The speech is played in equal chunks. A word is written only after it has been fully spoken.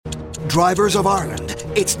Drivers of Ireland,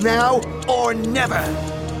 it's now or never.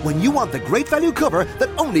 When you want the great value cover that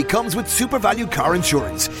only comes with Super Value Car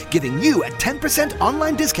Insurance, giving you a 10%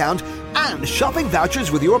 online discount and shopping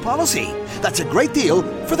vouchers with your policy. That's a great deal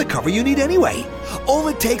for the cover you need anyway. All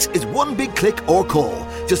it takes is one big click or call.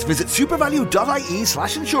 Just visit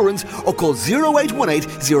supervalue.ie/insurance or call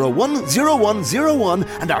 0818 010101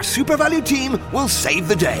 and our Super Value team will save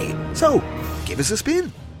the day. So, give us a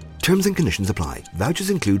spin. Terms and conditions apply.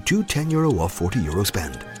 Vouchers include two €10 off €40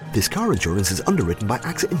 spend. This car insurance is underwritten by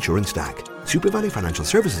AXA Insurance DAC. Super Value Financial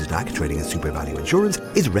Services DAC, trading as Super Value Insurance,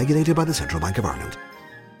 is regulated by the Central Bank of Ireland.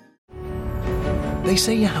 They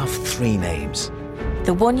say you have three names.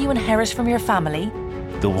 The one you inherit from your family.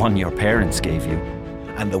 The one your parents gave you.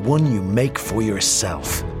 And the one you make for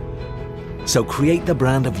yourself. So create the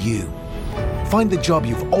brand of you. Find the job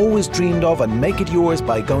you've always dreamed of and make it yours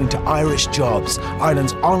by going to Irish Jobs,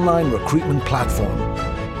 Ireland's online recruitment platform.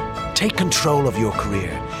 Take control of your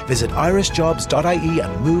career. Visit irishjobs.ie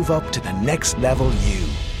and move up to the next level you.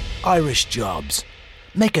 Irish Jobs.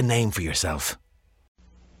 Make a name for yourself.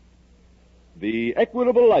 The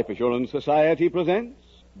Equitable Life Assurance Society presents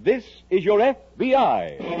This Is Your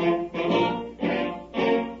FBI.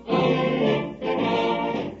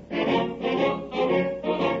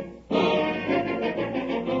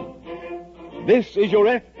 This is Your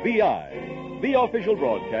FBI, the official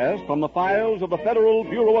broadcast from the files of the Federal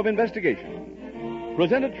Bureau of Investigation.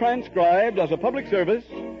 Presented transcribed as a public service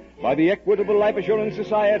by the Equitable Life Assurance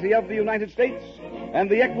Society of the United States and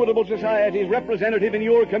the Equitable Society's representative in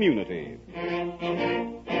your community.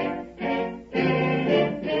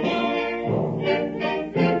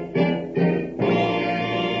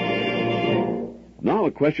 Now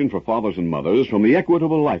a question for fathers and mothers from the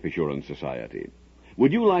Equitable Life Assurance Society.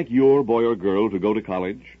 Would you like your boy or girl to go to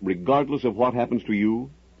college, regardless of what happens to you?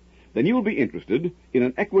 Then you'll be interested in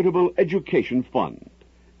an Equitable Education Fund.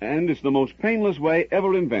 And it's the most painless way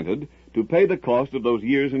ever invented to pay the cost of those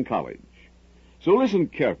years in college. So listen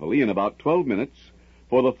carefully in about 12 minutes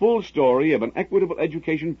for the full story of an Equitable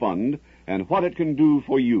Education Fund and what it can do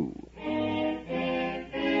for you.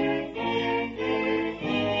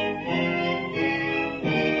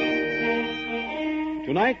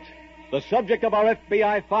 Tonight, the subject of our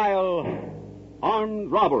FBI file,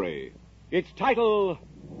 armed robbery. Its title,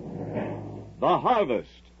 The Harvest.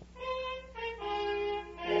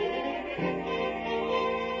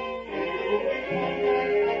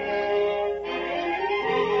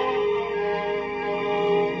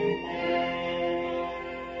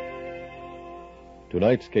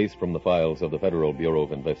 Tonight's case from the files of the Federal Bureau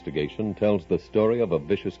of Investigation tells the story of a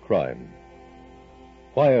vicious crime.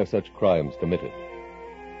 Why are such crimes committed?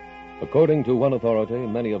 According to one authority,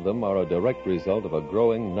 many of them are a direct result of a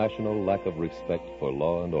growing national lack of respect for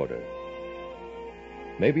law and order.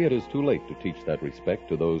 Maybe it is too late to teach that respect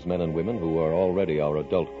to those men and women who are already our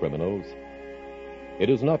adult criminals. It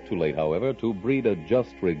is not too late, however, to breed a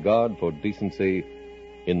just regard for decency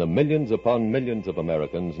in the millions upon millions of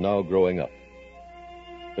Americans now growing up.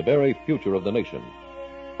 The very future of the nation,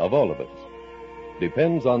 of all of us,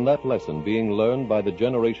 depends on that lesson being learned by the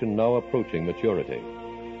generation now approaching maturity.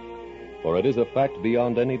 For it is a fact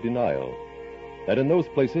beyond any denial that in those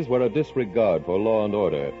places where a disregard for law and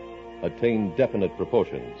order attained definite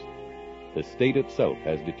proportions, the state itself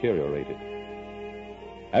has deteriorated.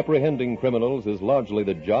 Apprehending criminals is largely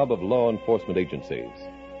the job of law enforcement agencies.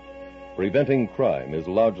 Preventing crime is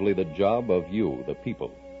largely the job of you, the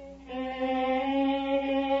people.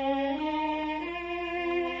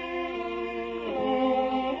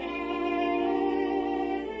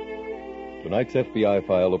 Tonight's FBI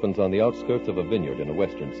file opens on the outskirts of a vineyard in a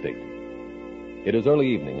western state. It is early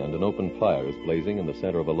evening and an open fire is blazing in the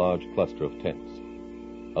center of a large cluster of tents.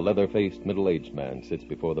 A leather-faced, middle-aged man sits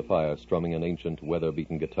before the fire strumming an ancient,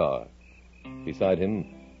 weather-beaten guitar. Beside him,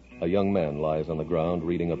 a young man lies on the ground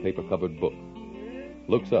reading a paper-covered book.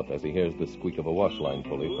 Looks up as he hears the squeak of a wash line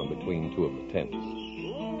pulley from between two of the tents.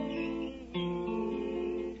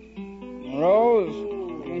 Rose,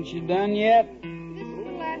 ain't you done yet? This is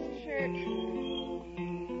the last shirt.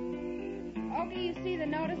 Okay, you see the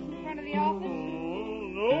notice in front of the office?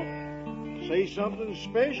 No. Say something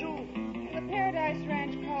special? The Paradise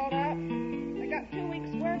Ranch called out. They got 2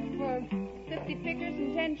 weeks' work for 50 pickers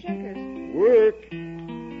and 10 chuckers. Work?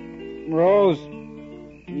 Rose,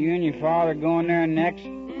 you and your father going there next?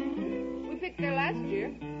 We picked there last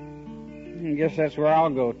year. I guess that's where I'll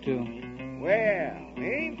go, too. Well,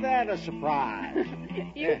 ain't that a surprise?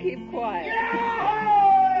 You keep quiet.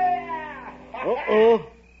 Uh-oh.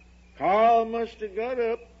 Carl must have got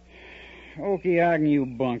up. Okay, I can you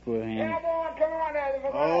bunk with him. Come on, come on, Ellie.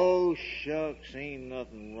 Oh, shucks, ain't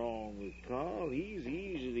nothing wrong with Carl. He's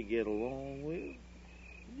easy to get along with.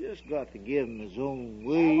 You just got to give him his own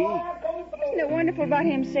way. Isn't it wonderful about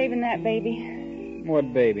him saving that baby?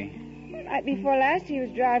 What baby? Night before last, he was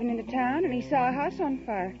driving into town, and he saw a house on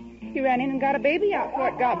fire. He ran in and got a baby out before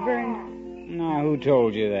it got burned. Now, who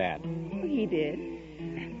told you that? Well, he did.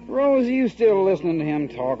 Rose, you still listening to him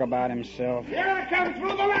talk about himself? Here it comes through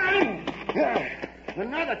the line.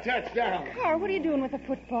 Another touchdown. Carl, what are you doing with a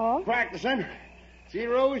football? Practicing. See,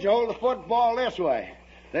 Rose, you hold the football this way.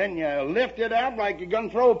 Then you lift it up like you're going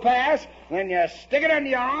to throw a pass. Then you stick it under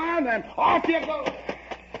your arm, and off you go.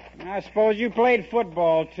 I suppose you played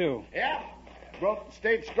football, too. Yeah. Broke the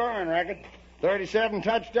state scoring record. 37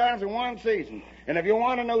 touchdowns in one season. And if you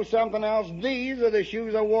want to know something else, these are the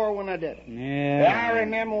shoes I wore when I did it. Yeah. I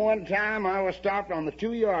remember one time I was stopped on the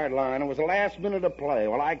 2-yard line. It was the last minute of play.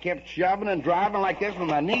 Well, I kept shoving and driving like this with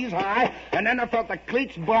my knees high, and then I felt the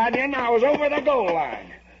cleats bite in, and I was over the goal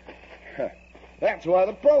line. That's why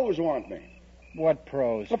the pros want me. What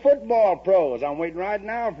pros? The football pros. I'm waiting right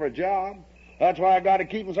now for a job. That's why I got to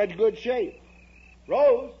keep in such good shape.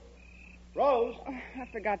 Rose? Rose? Oh, I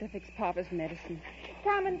forgot to fix Papa's medicine.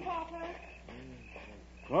 Coming, Papa.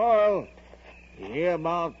 Carl, you hear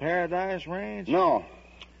about Paradise Ranch? No.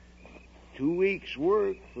 2 weeks'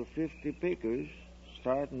 work for 50 pickers,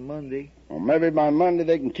 starting Monday. Well, maybe by Monday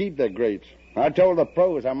they can keep their greats. I told the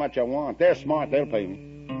pros how much I want. They're smart. They'll pay me.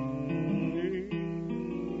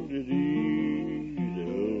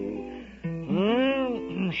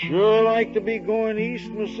 Sure like to be going east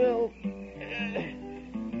myself.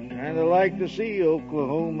 Kind of like to see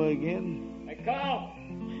Oklahoma again. Hey, Carl!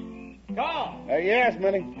 Carl! Yes,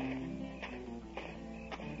 Minnie.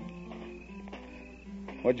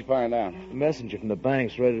 What'd you find out? The messenger from the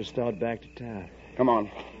bank's ready to start back to town. Come on.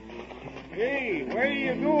 Hey, where are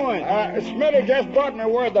you going? Smitty just brought me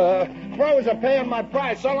word the pros are paying my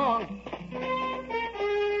price. So long.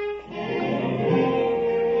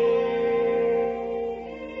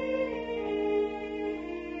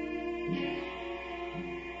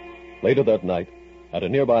 Later that night, at a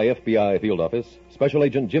nearby FBI field office, Special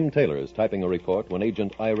Agent Jim Taylor is typing a report when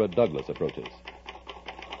Agent Ira Douglas approaches.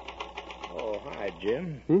 Oh, hi,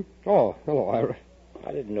 Jim. Oh, hello, Ira.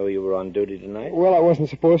 I didn't know you were on duty tonight. Well, I wasn't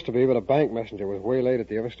supposed to be, but a bank messenger was waylaid at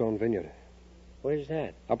the Everstone Vineyard. Where's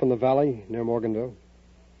that? Up in the valley, near Morganville.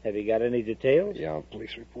 Have you got any details? Yeah,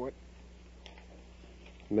 police report.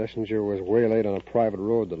 The messenger was waylaid on a private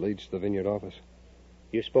road that leads to the Vineyard office.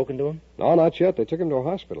 You spoken to him? No, not yet. They took him to a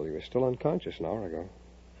hospital. He was still unconscious an hour ago.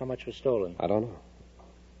 How much was stolen? I don't know.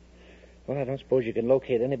 Well, I don't suppose you can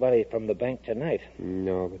locate anybody from the bank tonight.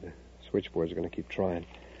 No, but the switchboards are going to keep trying.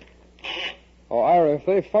 Oh, Ira, if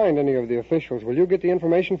they find any of the officials, will you get the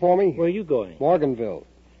information for me? Where are you going? Morganville.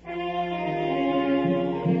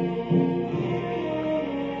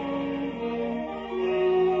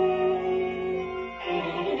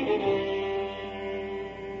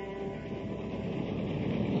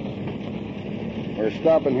 We're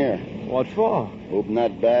stopping here. What for? Open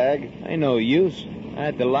that bag. Ain't no use. I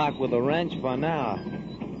had to lock with a wrench for an hour.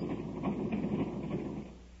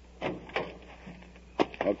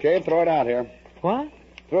 Okay, throw it out here. What?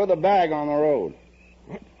 Throw the bag on the road.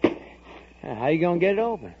 How you gonna get it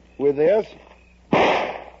open? With this?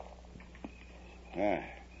 That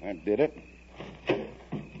did it.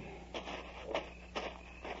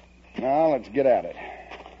 Now, let's get at it.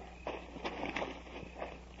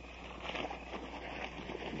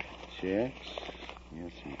 Checks.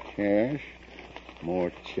 Here's some cash.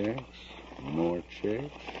 More checks. More checks.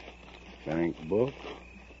 Bank book.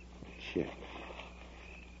 Check.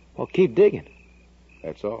 Well, keep digging.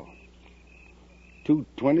 That's all. 2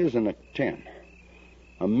 20s and a 10.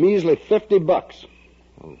 A measly $50.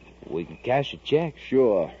 Well, we can cash a check.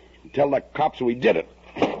 Sure. Tell the cops we did it.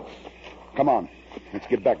 Come on. Let's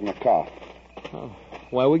get back in the car. Oh,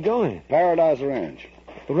 where are we going? Paradise Ranch.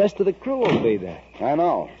 The rest of the crew will be there. I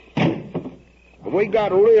know. If we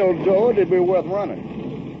got real dough, it'd be worth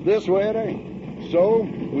running. This way it ain't. So,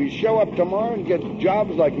 we show up tomorrow and get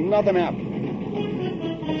jobs like nothing happened.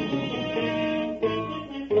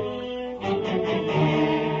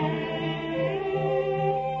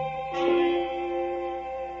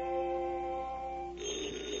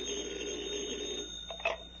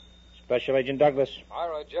 Special Agent Douglas.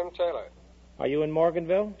 Ira, Jim Taylor. Are you in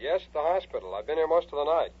Morganville? Yes, the hospital. I've been here most of the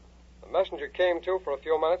night. The messenger came to for a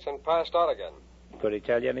few minutes and passed out again. Could he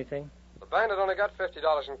tell you anything? The bandit only got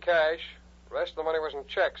 $50 in cash. The rest of the money was in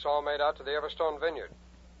checks, all made out to the Everstone Vineyard.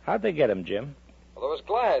 How'd they get him, Jim? Well, there was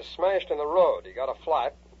glass smashed in the road. He got a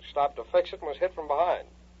flat, stopped to fix it, and was hit from behind.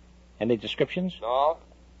 Any descriptions? No.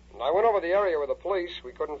 When I went over the area with the police,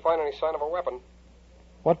 we couldn't find any sign of a weapon.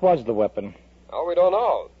 What was the weapon? Oh, we don't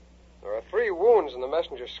know. There are 3 wounds in the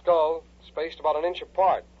messenger's skull, spaced about an inch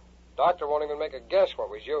apart. Doctor won't even make a guess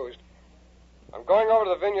what was used. I'm going over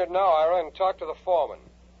to the vineyard now, Ira, and talk to the foreman.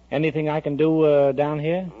 Anything I can do down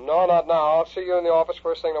here? No, not now. I'll see you in the office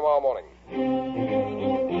first thing tomorrow morning.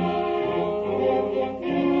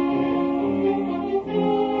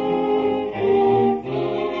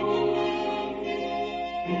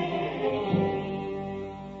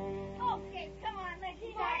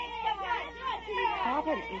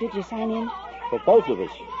 Papa, did you sign in? For both of us.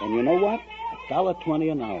 And you know what?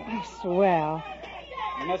 $1.20 an hour. Oh, swell.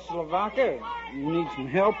 Miss Lavaca, you need some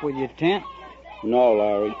help with your tent? No,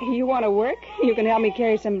 Larry. You want to work? You can help me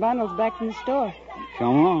carry some bundles back from the store.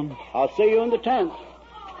 Come on. I'll see you in the tent.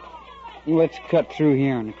 Let's cut through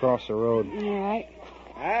here and across the road. All right.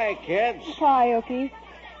 Hi, kids. Hi, Okie.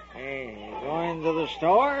 Hey, going to the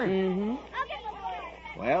store? Mm-hmm.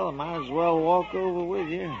 Well, I might as well walk over with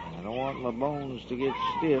you. I don't want my bones to get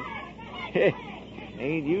stiff.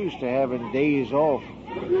 Ain't used to having days off.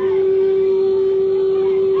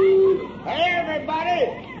 Hey,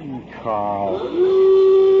 everybody! Carl.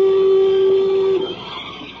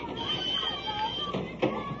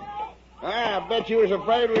 I bet you was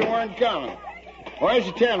afraid we weren't coming. Where's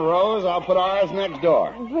your tent, Rose? I'll put ours next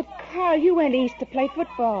door. But, Carl, you went east to play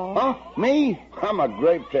football. Huh? Me? I'm a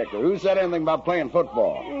grape picker. Who said anything about playing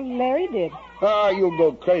football? Larry did. Oh, you'll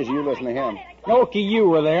go crazy. You listen to him. Okie, you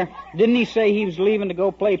were there. Didn't he say he was leaving to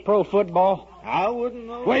go play pro football? I wouldn't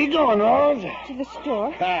know. Where you going, Rose? To the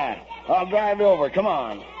store. I'll drive over. Come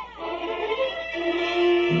on.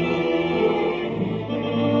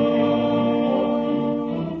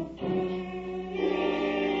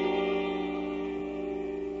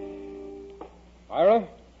 Ira?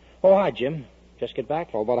 Oh, hi, Jim. Just get back?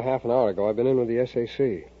 Oh, about a half an hour ago. I've been in with the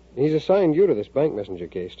SAC. He's assigned you to this bank messenger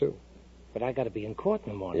case, too. But I got to be in court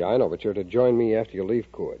in the morning. Yeah, I know, but you're to join me after you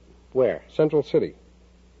leave court. Where? Central City.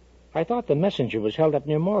 I thought the messenger was held up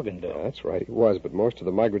near Morganville. Yeah, that's right, he was, but most of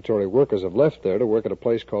the migratory workers have left there to work at a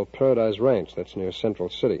place called Paradise Ranch. That's near Central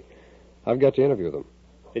City. I've got to interview them.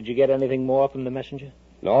 Did you get anything more from the messenger?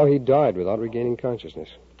 No, he died without regaining consciousness.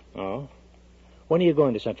 Oh? When are you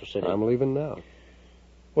going to Central City? I'm leaving now.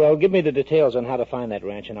 Well, give me the details on how to find that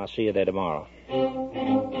ranch, and I'll see you there tomorrow.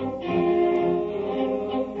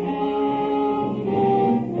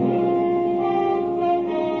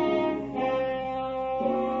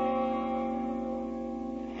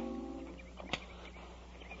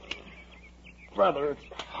 Brother,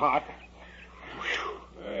 it's hot.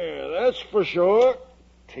 Yeah, that's for sure.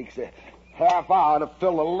 Takes a half hour to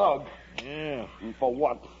fill a lug. Yeah. And for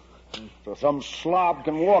what? So some slob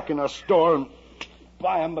can walk in a store and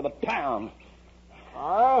buy 'em by the pound.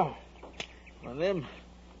 Oh, when them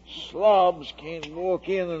slobs can't walk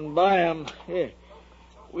in and buy 'em,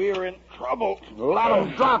 we're in trouble. Let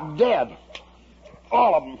 'em drop dead.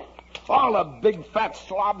 All of 'em. All the big fat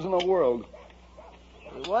slobs in the world.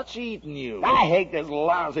 What's eating you? I hate this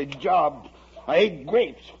lousy job. I hate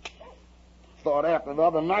grapes. Thought after the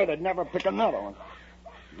other night I'd never pick another one.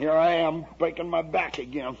 Here I am, breaking my back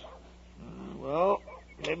again. Well,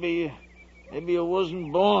 maybe you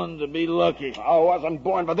wasn't born to be lucky. I wasn't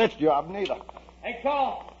born for this job, neither. Hey,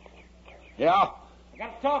 Carl. Yeah? I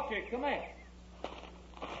got to talk to you. Come here.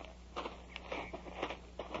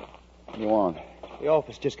 What do you want? The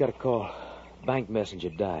office just got a call. Bank messenger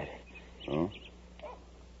died. Oh?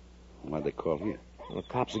 Why'd they call here? Well, the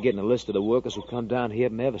cops are getting a list of the workers who come down here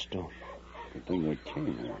from Everstone. Good thing we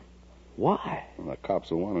came here. Why? Well, the cops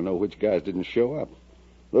will want to know which guys didn't show up.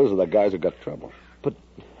 Those are the guys who got trouble. But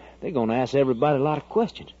they're going to ask everybody a lot of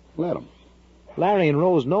questions. Let them. Larry and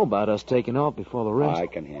Rose know about us taking off before the rest. I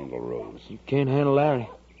can handle Rose. You can't handle Larry.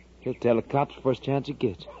 He'll tell the cops the first chance he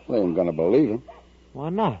gets. They ain't going to believe him. Why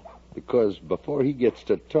not? Because before he gets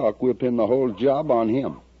to talk, we'll pin the whole job on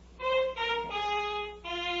him.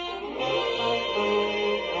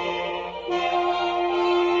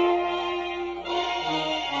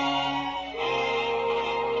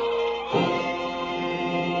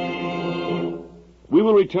 We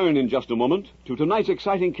will return in just a moment to tonight's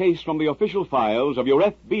exciting case from the official files of your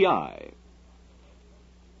FBI.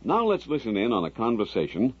 Now let's listen in on a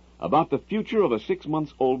conversation about the future of a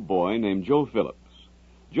 6-month-old boy named Joe Phillips.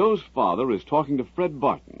 Joe's father is talking to Fred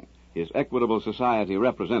Barton, his Equitable Society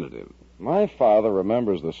representative. My father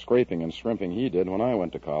remembers the scraping and scrimping he did when I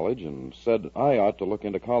went to college and said I ought to look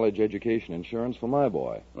into college education insurance for my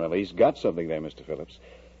boy. Well, he's got something there, Mr. Phillips.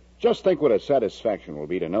 Just think what a satisfaction will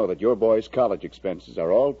be to know that your boy's college expenses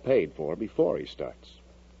are all paid for before he starts.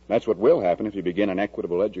 That's what will happen if you begin an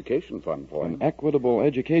equitable education fund for him. An equitable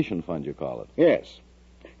education fund, you call it? Yes.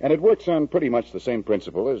 And it works on pretty much the same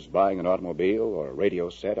principle as buying an automobile or a radio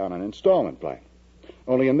set on an installment plan.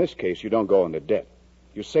 Only in this case, you don't go into debt.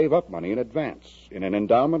 You save up money in advance in an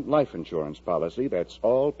endowment life insurance policy that's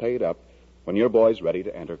all paid up when your boy's ready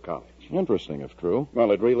to enter college. Interesting, if true.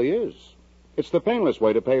 Well, it really is. It's the painless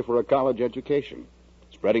way to pay for a college education,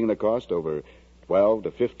 spreading the cost over 12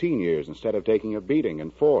 to 15 years instead of taking a beating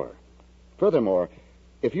in 4. Furthermore,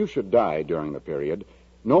 if you should die during the period,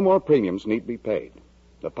 no more premiums need be paid.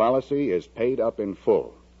 The policy is paid up in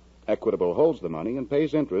full. Equitable holds the money and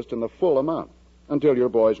pays interest in the full amount until your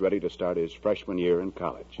boy's ready to start his freshman year in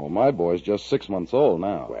college. Well, my boy's just 6 months old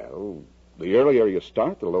now. Well, the earlier you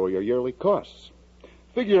start, the lower your yearly costs.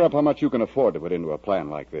 Figure up how much you can afford to put into a plan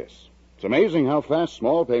like this. It's amazing how fast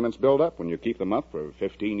small payments build up when you keep them up for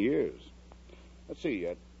 15 years. Let's see,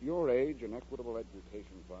 at your age, an equitable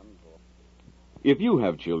education fund for... If you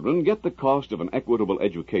have children, get the cost of an equitable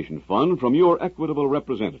education fund from your equitable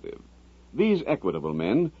representative. These equitable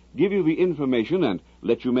men give you the information and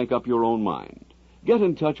let you make up your own mind. Get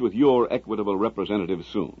in touch with your equitable representative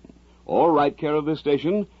soon. Or write care of this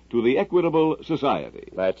station to the Equitable Society.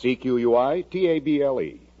 That's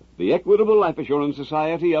EQUITABLE. The Equitable Life Assurance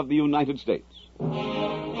Society of the United States.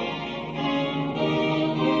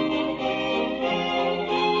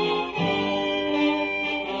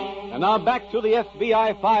 And now back to the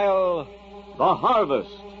FBI file, The Harvest.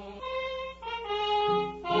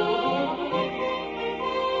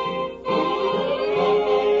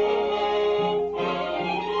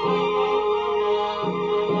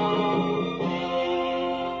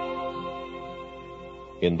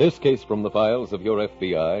 In this case from the files of your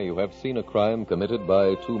FBI, you have seen a crime committed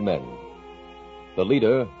by 2 men. The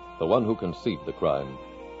leader, the one who conceived the crime,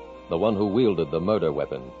 the one who wielded the murder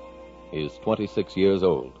weapon, is 26 years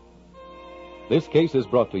old. This case is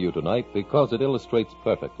brought to you tonight because it illustrates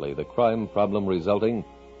perfectly the crime problem resulting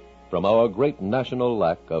from our great national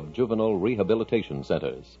lack of juvenile rehabilitation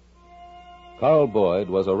centers. Carl Boyd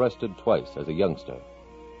was arrested twice as a youngster,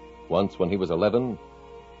 once when he was 11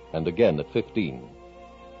 and again at 15.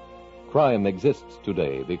 Crime exists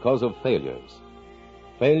today because of failures.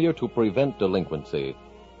 Failure to prevent delinquency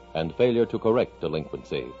and failure to correct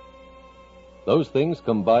delinquency. Those things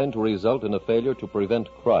combine to result in a failure to prevent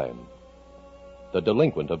crime. The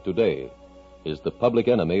delinquent of today is the public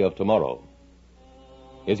enemy of tomorrow.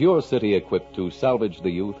 Is your city equipped to salvage the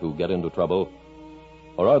youth who get into trouble,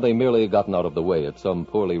 or are they merely gotten out of the way at some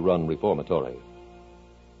poorly run reformatory?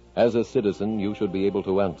 As a citizen, you should be able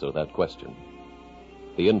to answer that question.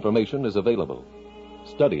 The information is available.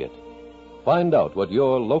 Study it. Find out what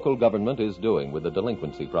your local government is doing with the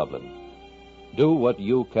delinquency problem. Do what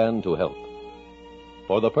you can to help.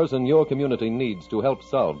 For the person your community needs to help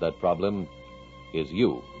solve that problem is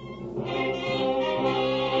you.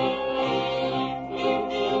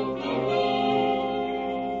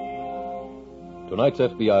 Tonight's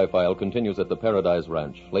FBI file continues at the Paradise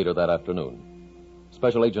Ranch later that afternoon.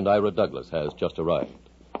 Special Agent Ira Douglas has just arrived.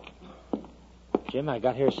 Jim, I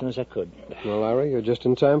got here as soon as I could. Well, Larry, you're just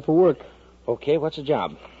in time for work. Okay, what's the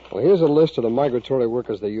job? Well, here's a list of the migratory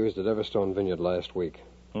workers they used at Everstone Vineyard last week.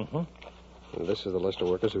 Mm-hmm. And this is the list of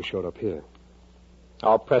workers who showed up here.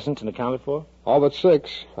 All present and accounted for? All but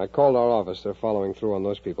 6. I called our office. They're following through on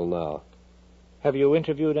those people now. Have you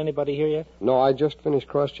interviewed anybody here yet? No, I just finished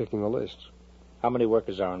cross-checking the lists. How many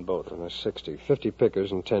workers are on both? There's 60. 50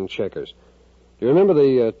 pickers and 10 checkers. Do you remember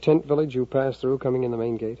the tent village you passed through coming in the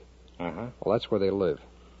main gate? Uh-huh. Well, that's where they live.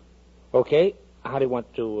 Okay. How do you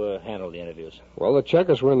want to handle the interviews? Well, the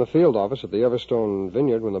checkers were in the field office at the Everstone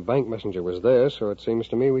Vineyard when the bank messenger was there, so it seems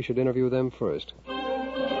to me we should interview them first.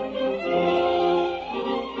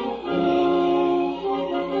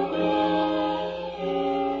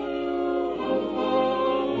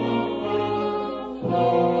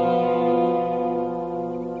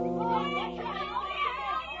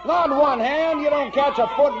 Not one hand, you don't catch a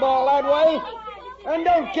football that way. And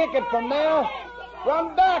don't kick it from there.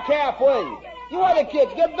 Run back halfway. You other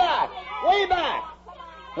kids, get back. Way back.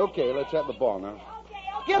 Okay, let's have the ball now.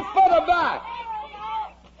 Get further back.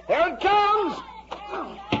 Here it comes.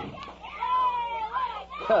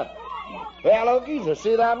 Well, Okies, you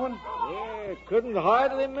see that one? Yeah, couldn't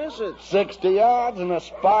hardly miss it. 60 yards and a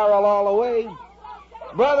spiral all the way.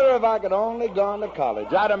 Brother, if I could only gone to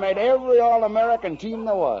college, I'd have made every All-American team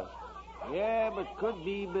there was. Yeah, but could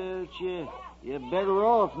be, but you're better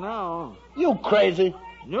off now. You crazy.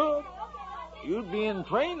 No, you'd be in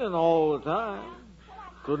training all the time.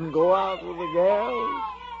 Couldn't go out with the girls.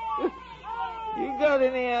 You got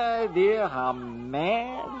any idea how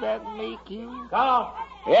mad that'd make you? Carl,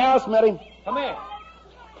 Yeah, Smitty. Come here.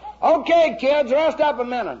 Okay, kids, rest up a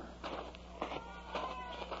minute.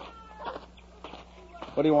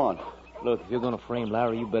 What do you want? Look, if you're going to frame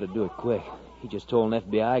Larry, you better do it quick. He just told an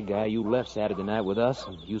FBI guy you left Saturday night with us,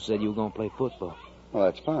 and you said you were going to play football. Well,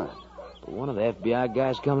 that's fine. But one of the FBI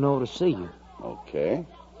guys coming over to see you. Okay.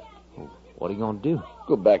 What are you going to do?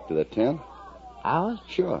 Go back to the tent. Ours?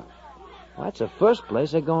 Sure. Well, that's the first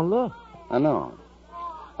place they're going to look. I know.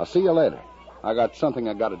 I'll see you later. I got something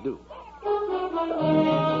I got to do.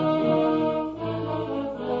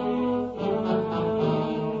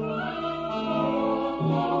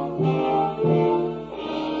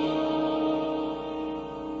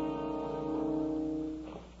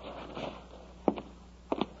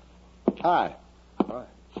 Hi. Hi.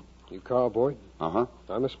 You Carl Boyd? Uh-huh.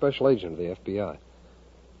 I'm a special agent of the FBI.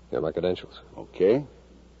 Here are my credentials. Okay.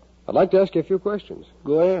 I'd like to ask you a few questions.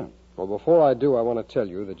 Go ahead. Well, before I do, I want to tell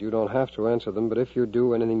you that you don't have to answer them, but if you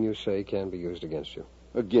do, anything you say can be used against you.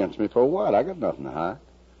 Against me for what? I got nothing to hide.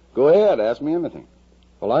 Go ahead. Ask me anything.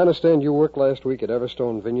 Well, I understand you worked last week at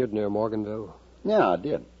Everstone Vineyard near Morganville. Yeah, I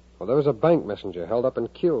did. Well, there was a bank messenger held up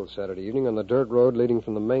and killed Saturday evening on the dirt road leading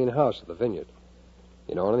from the main house of the vineyard.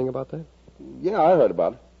 You know anything about that? Yeah, I heard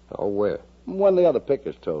about it. Oh, where? One of the other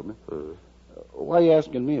pickers told me. Why are you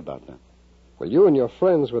asking me about that? Well, you and your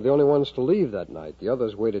friends were the only ones to leave that night. The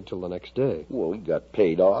others waited till the next day. Well, we got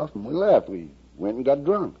paid off and we left. We went and got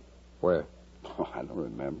drunk. Where? Oh, I don't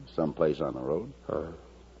remember. Someplace on the road.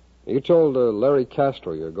 You told Larry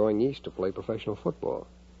Castro you're going east to play professional football.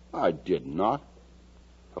 I did not.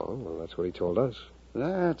 Oh, well, that's what he told us.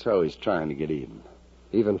 That's how he's trying to get even.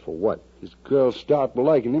 Even for what? His girl stopped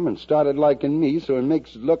liking him and started liking me, so it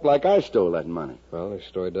makes it look like I stole that money. Well, his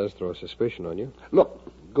story does throw a suspicion on you.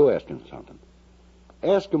 Look, go ask him something.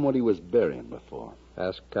 Ask him what he was burying before.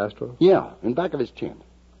 Ask Castro? Yeah, in back of his tent.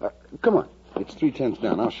 Come on. It's 3 tents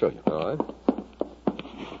down. I'll show you. All right.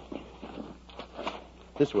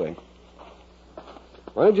 This way.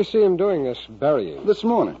 When did you see him doing this burying? This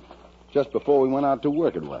morning. Just before we went out to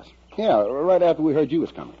work it was. Yeah, right after we heard you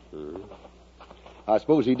was coming. I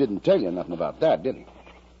suppose he didn't tell you nothing about that, did he?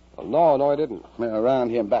 Well, no, he didn't. Around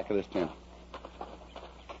here in back of this tent.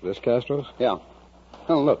 This Castro's? Yeah.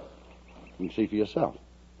 Oh, look. You can see for yourself.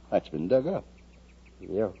 That's been dug up.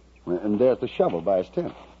 Yeah. And there's the shovel by his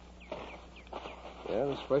tent. Yeah,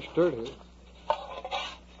 there's fresh dirt here.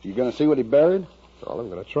 You going to see what he buried? Well, I'm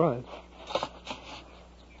going to try.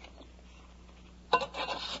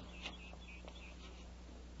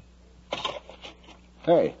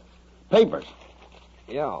 Hey, papers.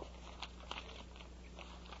 Yeah.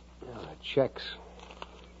 Checks.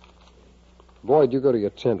 Boyd, you go to your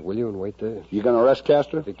tent, will you, and wait there? You going to arrest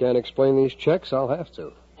Castro? If you can't explain these checks, I'll have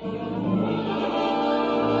to.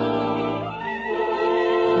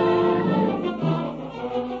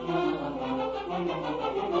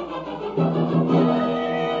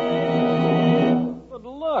 But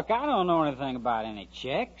look, I don't know anything about any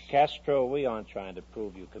checks. Castro, we aren't trying to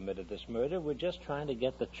prove you committed this murder. We're just trying to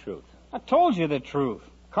get the truth. I told you the truth.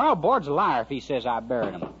 Carl Boyd's a liar if he says I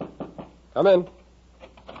buried him. Come in.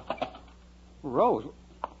 Rose,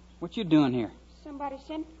 what you doing here? Somebody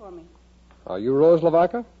sent for me. Are you Rose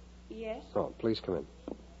Lavaca? Yes. Oh, please come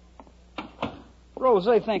in. Rose,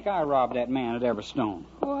 they think I robbed that man at Everstone.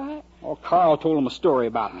 What? Oh, Carl told them a story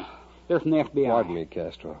about me. They're from the FBI. Pardon me,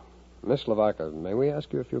 Castro. Miss Lavaca, may we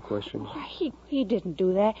ask you a few questions? He didn't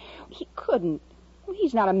do that. He couldn't.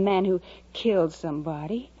 He's not a man who killed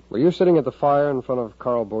somebody. Were you sitting at the fire in front of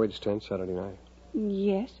Carl Boyd's tent Saturday night?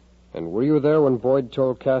 Yes. And were you there when Boyd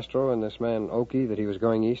told Castro and this man Oakey that he was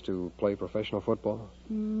going east to play professional football?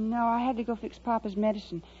 No, I had to go fix Papa's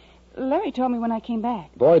medicine. Larry told me when I came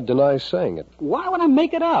back. Boyd denies saying it. Why would I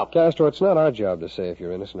make it up? Castro, it's not our job to say if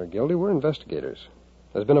you're innocent or guilty. We're investigators.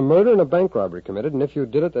 There's been a murder and a bank robbery committed, and if you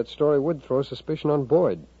did it, that story would throw suspicion on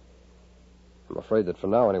Boyd. I'm afraid that for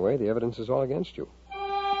now, anyway, the evidence is all against you.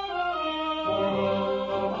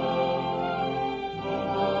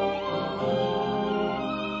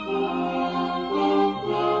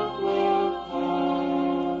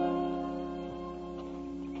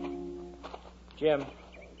 Jim,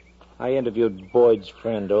 I interviewed Boyd's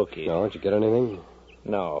friend Oakey. No, did you get anything?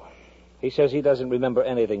 No. He says he doesn't remember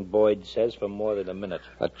anything Boyd says for more than a minute.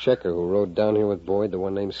 That checker who rode down here with Boyd, the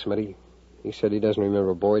one named Smitty, he said he doesn't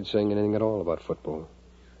remember Boyd saying anything at all about football.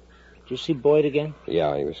 Did you see Boyd again?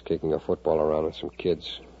 Yeah, he was kicking a football around with some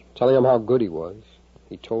kids, telling them how good he was.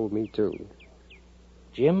 He told me, too.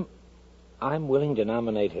 Jim, I'm willing to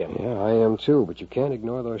nominate him. Yeah, I am, too, but you can't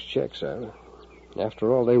ignore those checks, Sarah.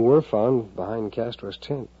 After all, they were found behind Castro's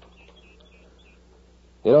tent.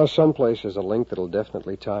 You know, someplace there's a link that'll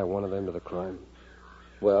definitely tie one of them to the crime.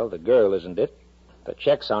 Well, the girl isn't it. The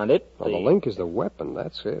checks aren't it. Well, the link is the weapon.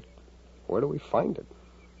 That's it. Where do we find it?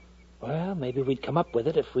 Well, maybe we'd come up with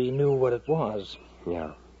it if we knew what it was.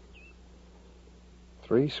 Yeah.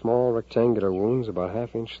 3 small rectangular wounds about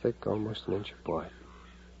 1/2 inch thick, almost 1 inch wide.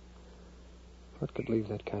 What could leave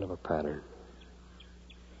that kind of a pattern?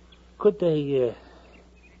 Could they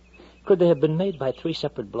have been made by 3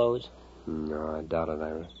 separate blows? No, I doubt it,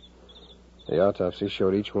 Ira. The autopsy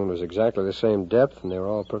showed each wound was exactly the same depth, and they were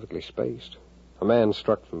all perfectly spaced. A man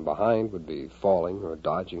struck from behind would be falling or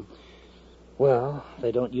dodging. Well,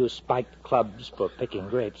 they don't use spiked clubs for picking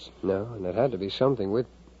grapes. No, and it had to be something with...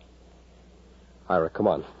 Ira, come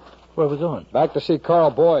on. Where are we going? Back to see Carl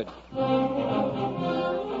Boyd.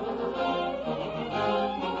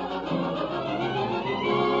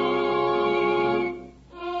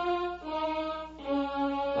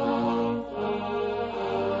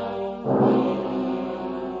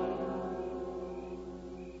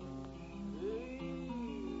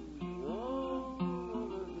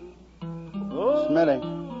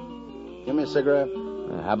 Smitty, give me a cigarette.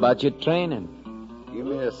 How about your training? Give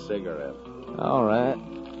me a cigarette. All right.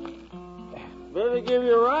 Better give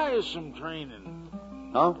your eyes some training.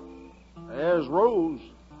 Huh? There's Rose.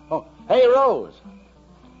 Oh, hey, Rose.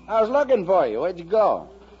 I was looking for you. Where'd you go?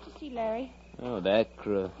 See, Larry, Oh, that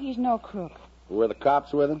crook. he's no crook. Were the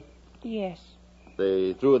cops with him? Yes.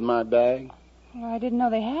 They threw with my bag? Well, I didn't know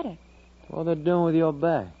they had it. What are they doing with your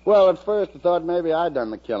bag? Well, at first I thought maybe I'd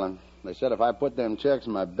done the killing. They said if I put them checks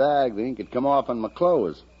in my bag, the ink could come off on my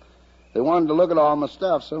clothes. They wanted to look at all my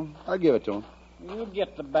stuff, so I give it to them. You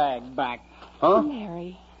get the bag back. Huh?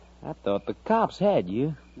 Larry. I thought the cops had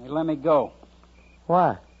you. They let me go.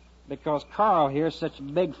 Why? Because Carl here's such a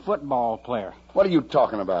big football player. What are you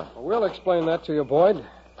talking about? Well, we'll explain that to you, Boyd.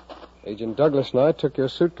 Agent Douglas and I took your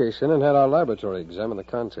suitcase in and had our laboratory examine the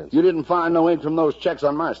contents. You didn't find no ink from those checks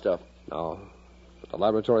on my stuff. No. But the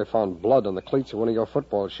laboratory found blood on the cleats of one of your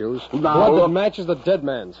football shoes. Now, blood look. that matches the dead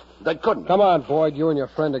man's. They couldn't. Come on, Boyd. You and your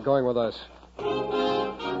friend are going with us.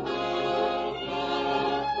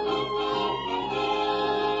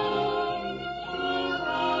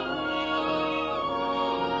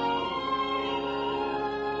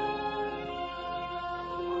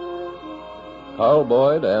 Carl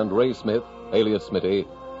Boyd and Ray Smith, alias Smitty,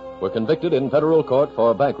 were convicted in federal court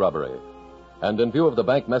for bank robbery. And in view of the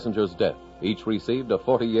bank messenger's death, each received a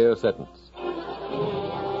 40-year sentence.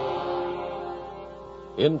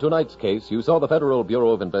 In tonight's case, you saw the Federal Bureau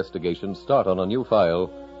of Investigation start on a new file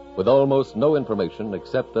with almost no information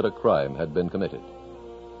except that a crime had been committed.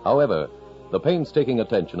 However, the painstaking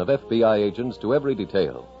attention of FBI agents to every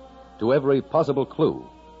detail, to every possible clue,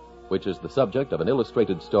 which is the subject of an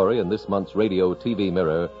illustrated story in this month's Radio TV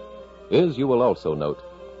Mirror, is, you will also note,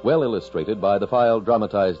 well illustrated by the file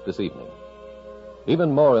dramatized this evening.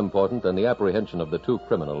 Even more important than the apprehension of the 2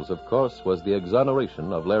 criminals, of course, was the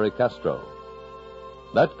exoneration of Larry Castro.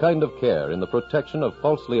 That kind of care in the protection of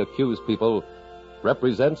falsely accused people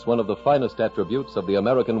represents one of the finest attributes of the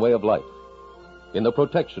American way of life, in the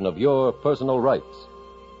protection of your personal rights,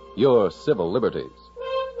 your civil liberties.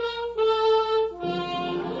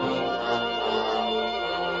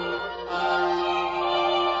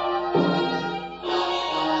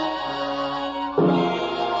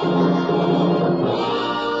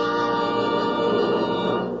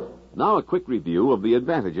 Now a quick review of the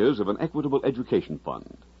advantages of an equitable education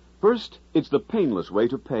fund. First, it's the painless way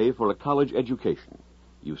to pay for a college education.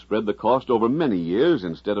 You spread the cost over many years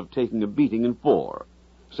instead of taking a beating in 4.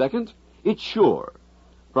 Second, it's sure.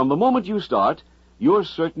 From the moment you start, you're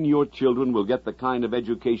certain your children will get the kind of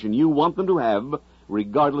education you want them to have,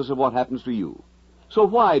 regardless of what happens to you. So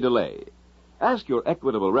why delay? Ask your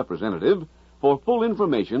equitable representative for full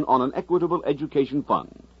information on an equitable education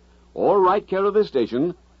fund. Or write care of this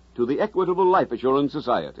station to the Equitable Life Assurance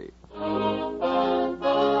Society.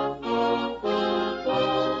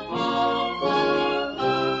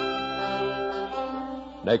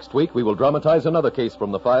 Next week, we will dramatize another case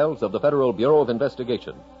from the files of the Federal Bureau of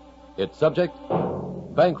Investigation. Its subject,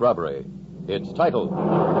 bank robbery. Its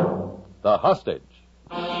title, The Hostage.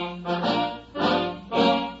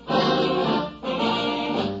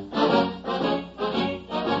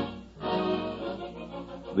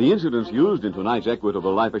 The incidents used in tonight's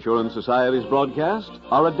Equitable Life Assurance Society's broadcast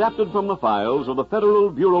are adapted from the files of the Federal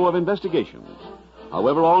Bureau of Investigation.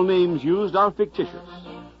 However, all names used are fictitious,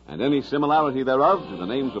 and any similarity thereof to the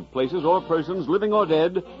names of places or persons, living or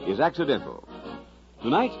dead, is accidental.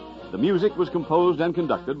 Tonight, the music was composed and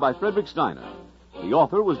conducted by Frederick Steiner. The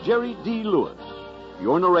author was Jerry D. Lewis.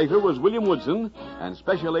 Your narrator was William Woodson, and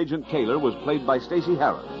Special Agent Taylor was played by Stacey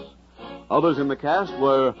Harris. Others in the cast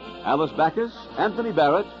were Alice Backus, Anthony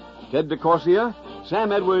Barrett, Ted DeCorsia,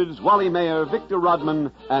 Sam Edwards, Wally Mayer, Victor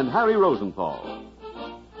Rodman, and Harry Rosenthal.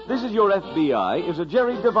 This Is Your FBI is a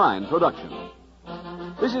Jerry Devine production.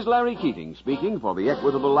 This is Larry Keating speaking for the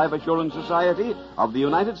Equitable Life Assurance Society of the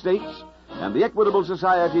United States and the Equitable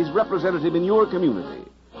Society's representative in your community,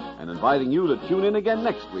 and inviting you to tune in again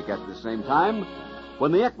next week at the same time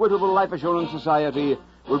when the Equitable Life Assurance Society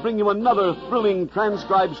will bring you another thrilling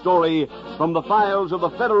transcribed story from the files of the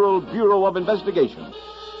Federal Bureau of Investigation.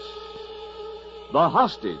 The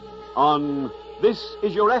Hostage on This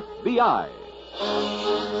Is Your FBI.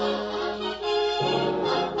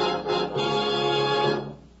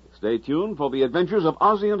 Stay tuned for the adventures of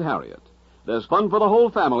Ozzie and Harriet. There's fun for the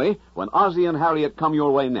whole family when Ozzie and Harriet come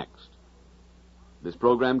your way next. This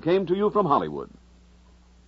program came to you from Hollywood.